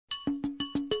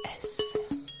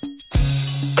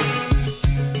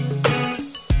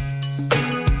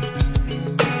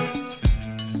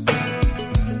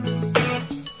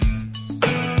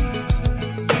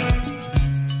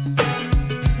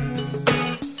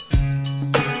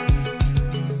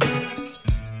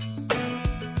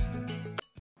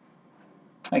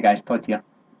Hi guys, Todd here.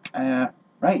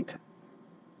 Right,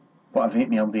 what a vape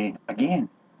mail day again.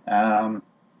 Um,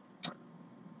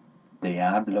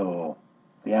 Diablo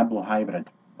Hybrid,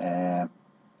 uh,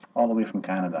 all the way from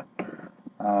Canada,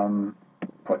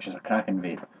 which is a cracking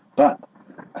vape. But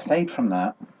aside from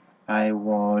that, I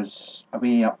was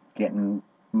away up getting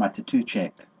my tattoo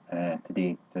checked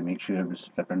today to make sure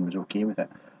everyone was okay with it.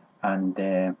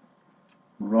 And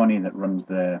Ronnie, that runs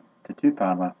the tattoo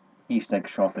parlour, e-cig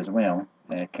shop as well,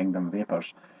 Kingdom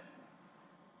Vapors,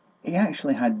 he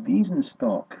actually had these in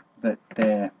stock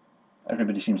that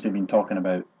everybody seems to have been talking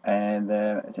about.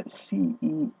 Is it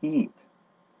CE8?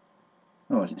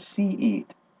 No, is it C8?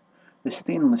 The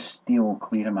stainless steel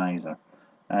clearomizer.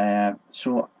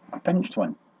 So I pinched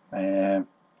one. Well,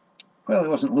 he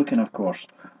wasn't looking, of course.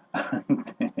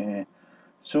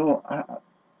 So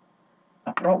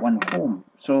I brought one home.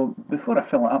 So before I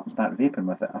fill it up and start vaping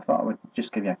with it, I thought I would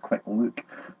just give you a quick look.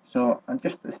 So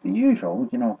it's the usual,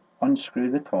 unscrew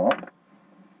the top.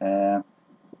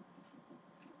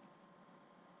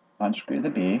 Unscrew the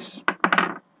base,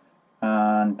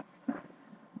 and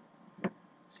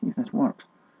see if this works.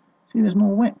 See, there's no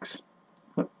wicks.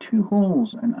 You've got 2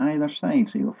 holes in either side,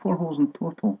 so you've got 4 holes in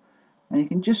total, and you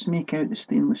can just make out the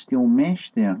stainless steel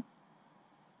mesh there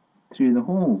through the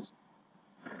holes.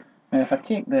 Now if I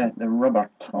take the rubber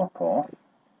top off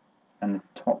and the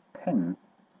top pin,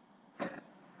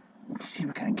 let's see if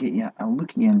we can get you a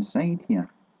looky inside here.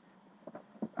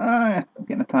 I'm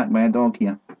getting attacked by a dog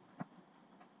here.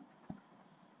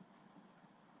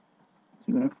 Is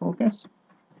it going to focus?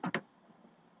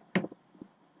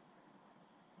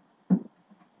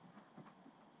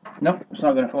 Nope, it's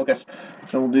not going to focus,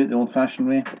 so we'll do it the old-fashioned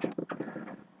way.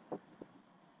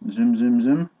 Zoom, zoom,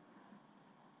 zoom.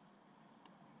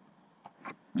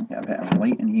 Get a bit of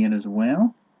light in here as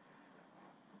well.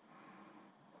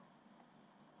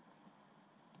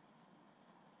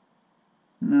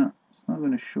 No, it's not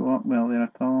going to show up well there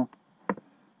at all.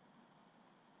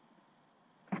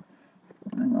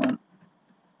 Hang on.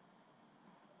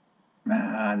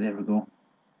 There we go.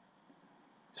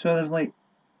 So there's like,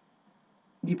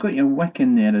 you've got your wick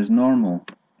in there as normal.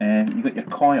 You've got your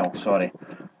coil, sorry,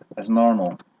 as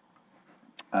normal.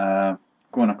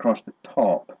 Going across the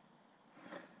top.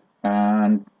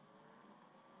 And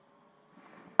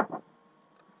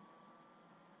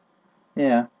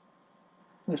yeah,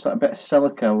 looks like a bit of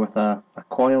silica with a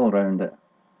coil around it.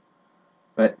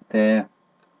 But rather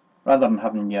than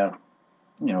having your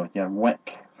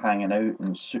wick hanging out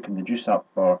and soaking the juice up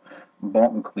for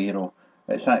bottom Clearo,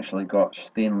 it's actually got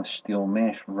stainless steel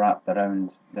mesh wrapped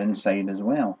around the inside as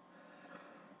well.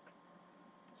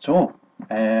 So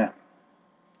let's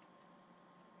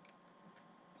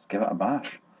give it a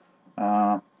bash.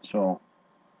 So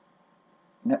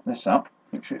nip this up,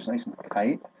 make sure it's nice and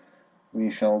tight.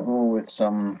 We shall go with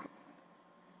some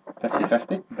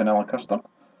 50-50 vanilla custard.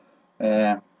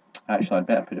 Actually, I'd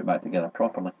better put it back together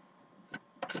properly.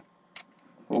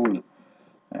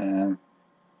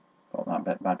 Put that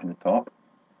bit back in the top.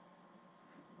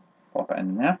 Pop it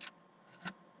in there.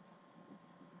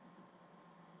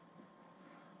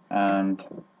 And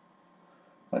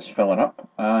let's fill it up.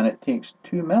 And it takes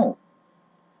 2 ml.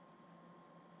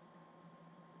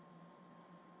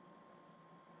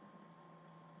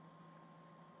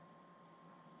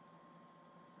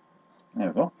 There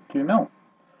we go, 2 ml.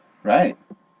 Right.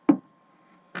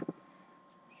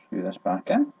 Screw this back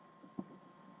in.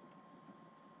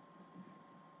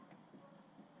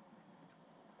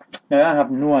 Now I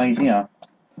have no idea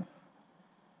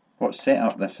what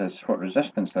setup this is, what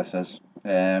resistance this is,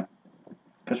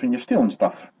 because when you're stealing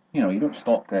stuff, you don't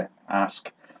stop to ask.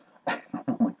 I'm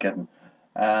only kidding.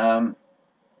 I'll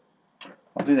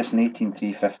do this in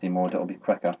 18350 mode, it'll be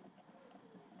quicker.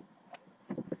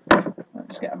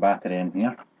 Let's get a battery in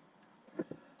here.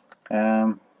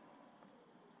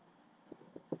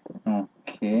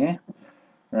 Okay,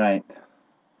 right.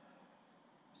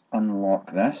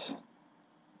 Unlock this.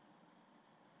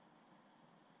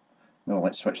 No,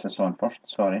 let's switch this on first,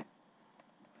 sorry.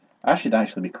 I should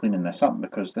actually be cleaning this up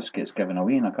because this gets given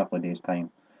away in a couple of days'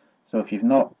 time. So if you've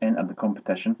not entered the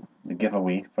competition, the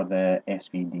giveaway for the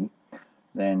SVD,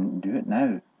 then do it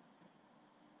now.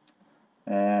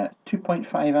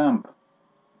 2.5 amp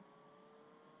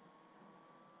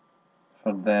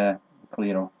for the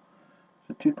Clearo.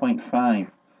 So 2.5. I think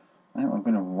I'm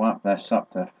going to wrap this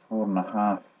up to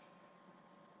 4.5,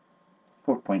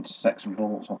 4.6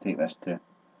 volts. I'll take this to.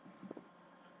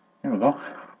 There we go.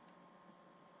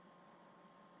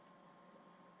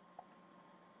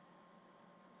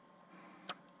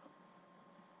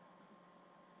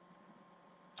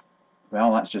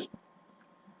 Well, that's just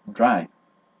dry.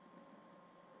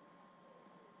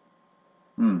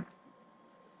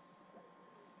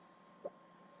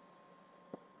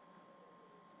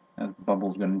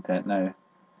 going into it now.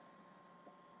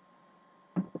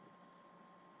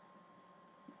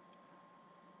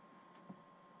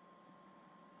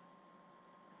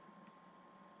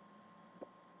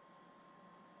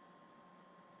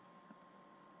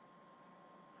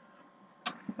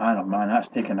 Man, oh man, that's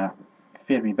taken a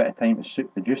fair wee bit of time to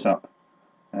soup the juice up.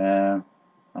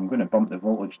 I'm going to bump the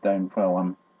voltage down while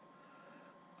I'm...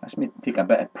 This may take a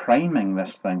bit of priming,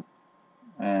 this thing.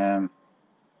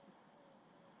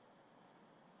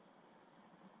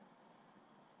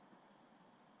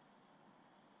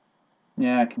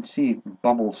 Yeah, I can see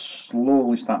bubbles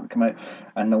slowly starting to come out,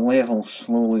 and the level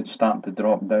slowly starting to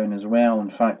drop down as well. In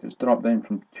fact, it's dropped down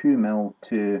from 2 mil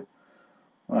to,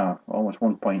 well, almost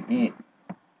 1.8.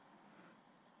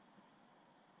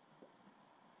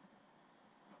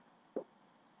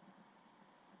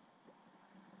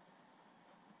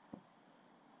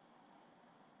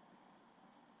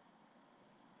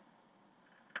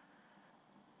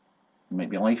 Might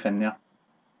be life in there.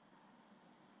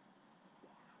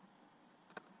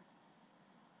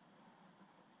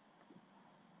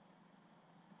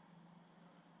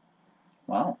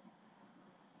 Wow.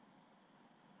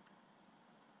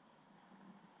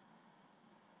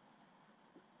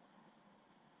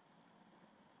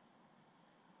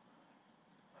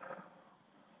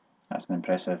 That's an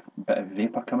impressive bit of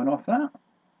vapour coming off that.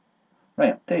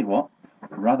 Right, I'll tell you what,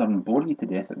 rather than bore you to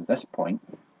death at this point,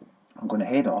 I'm going to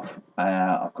head off.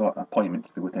 I've got appointments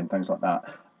to go to and things like that.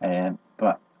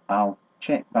 But I'll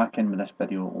check back in with this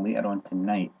video later on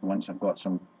tonight once I've got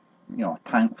some, a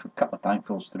couple of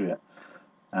tankfuls through it,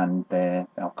 and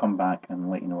I'll come back and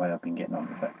let you know how I've been getting on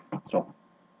with it. So,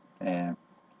 I'll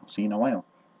see you in a while.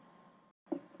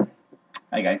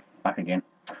 Hi guys, back again.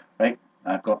 Right,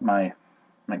 I've got my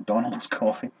McDonald's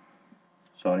coffee.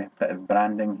 Sorry, bit of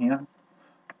branding here.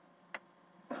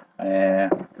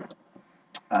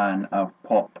 And I've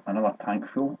popped another tank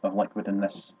full of liquid in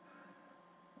this,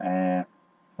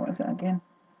 what is it again?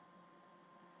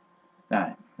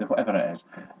 Whatever it is,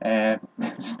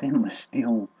 stainless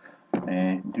steel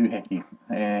doohickey.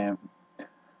 I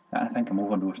think I'm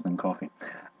overdosing in coffee,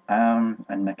 and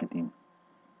nicotine.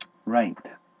 Right.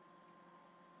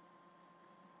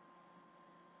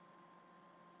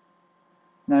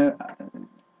 Now,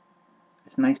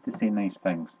 it's nice to say nice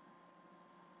things,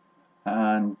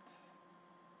 and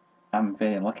I'm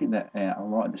very lucky that a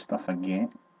lot of the stuff I get,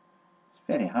 it's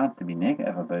very hard to be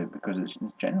negative about because it's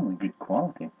generally good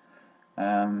quality.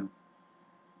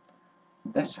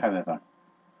 This, however,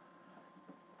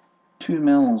 2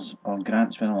 mils of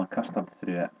Grant's vanilla custard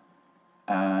through it,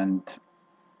 and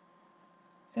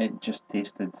it just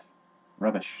tasted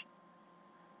rubbish.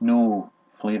 No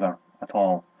flavour at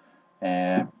all.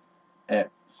 It's,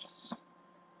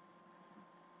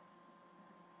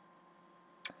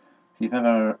 if you've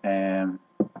ever, if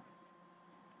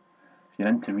you're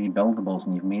into rebuildables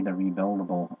and you've made a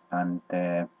rebuildable, and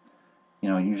it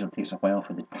usually takes a while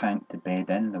for the tank to bed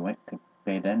in, the wick to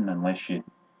bed in, unless you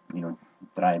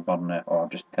dry burn it or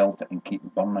just tilt it and keep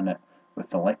burning it with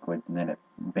the liquid, and then it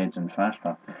beds in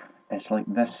faster. It's like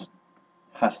this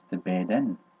has to bed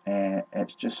in.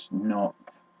 It's just not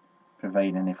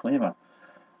providing any flavour.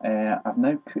 I've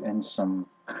now put in some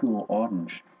Cool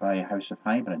Orange by House of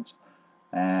Hybrids,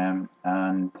 and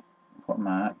what am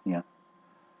I at here?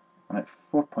 I'm at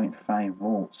 4.5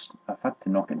 volts. I've had to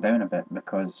knock it down a bit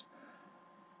because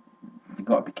you've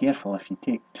got to be careful. If you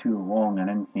take too long an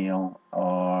inhale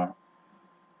or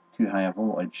too high a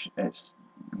voltage, it's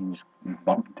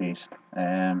burnt taste.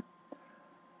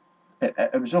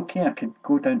 It was okay. I could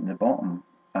go down to the bottom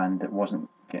and it wasn't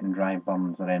getting dry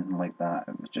burns or anything like that.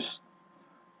 It was just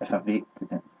if I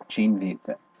vaped it, chain vaped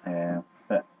it.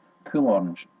 But Cool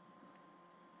Orange.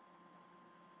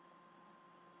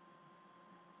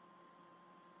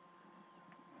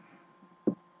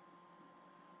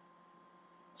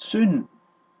 Soon.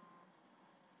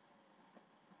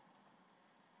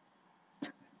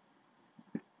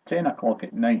 It's 10 o'clock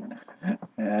at night.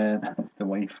 That's the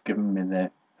wife giving me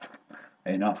the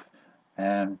enough.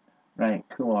 Right,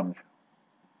 Cool Orange.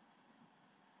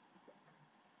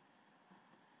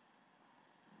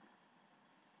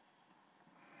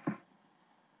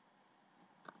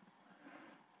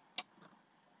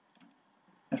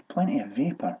 There's plenty of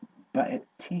vapour, but it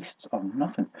tastes of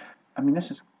nothing. I mean,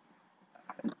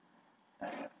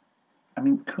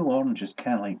 Cool Orange is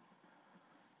kind of like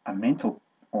a mental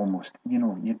almost.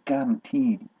 You're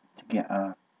guaranteed to get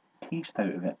a taste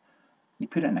out of it. You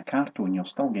put it in a carton, you'll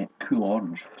still get Cool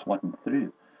Orange flooding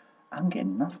through. I'm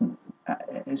getting nothing.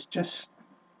 It's just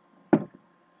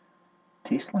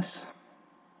tasteless.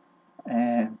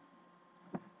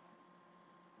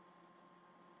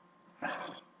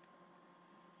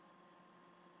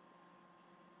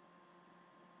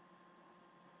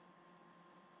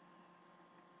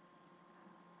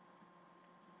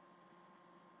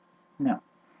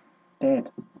 dead.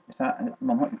 Is that,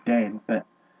 well, not dead, but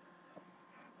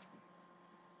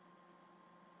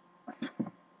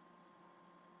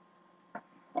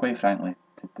quite frankly,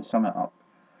 to sum it up,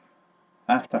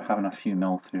 after having a few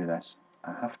mil through this,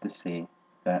 I have to say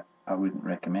that I wouldn't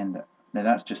recommend it. Now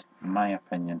that's just my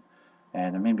opinion.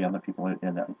 There may be other people out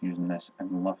there that are using this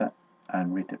and love it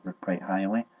and rate it quite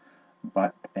highly,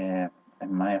 but in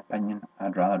my opinion,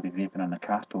 I'd rather be vaping on a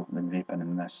Cato than vaping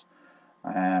in this.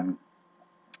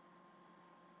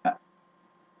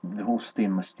 The whole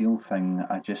stainless steel thing,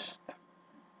 I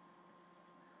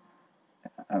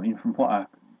mean, from what I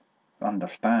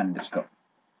understand, it's got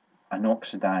an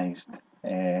oxidized,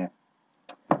 how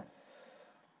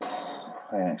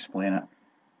do I explain it?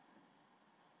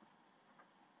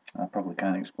 I probably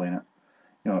can't explain it.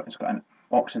 You know, it's got an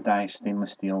oxidized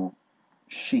stainless steel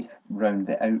sheath round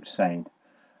the outside,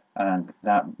 and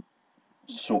that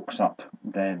soaks up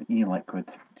the e-liquid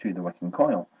to the wicking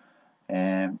coil.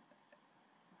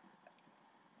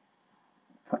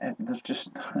 There's just,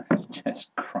 it's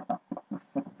just crap.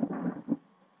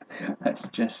 It's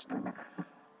just,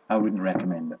 I wouldn't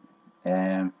recommend it.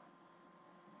 And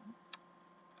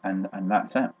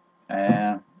that's it.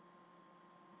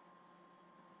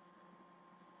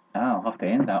 I'll have to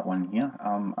end that one here.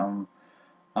 I'm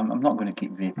not going to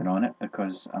keep vaping on it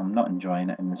because I'm not enjoying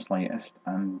it in the slightest,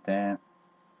 and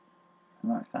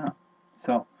that's that.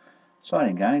 So,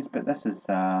 sorry guys, but this is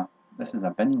a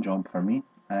bin job for me.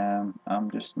 I'm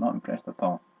just not impressed at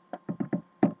all.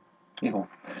 Hey-ho.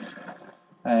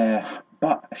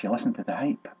 But if you listen to the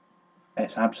hype,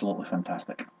 it's absolutely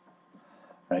fantastic.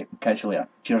 Right, catch you later.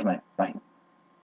 Cheers now. Bye.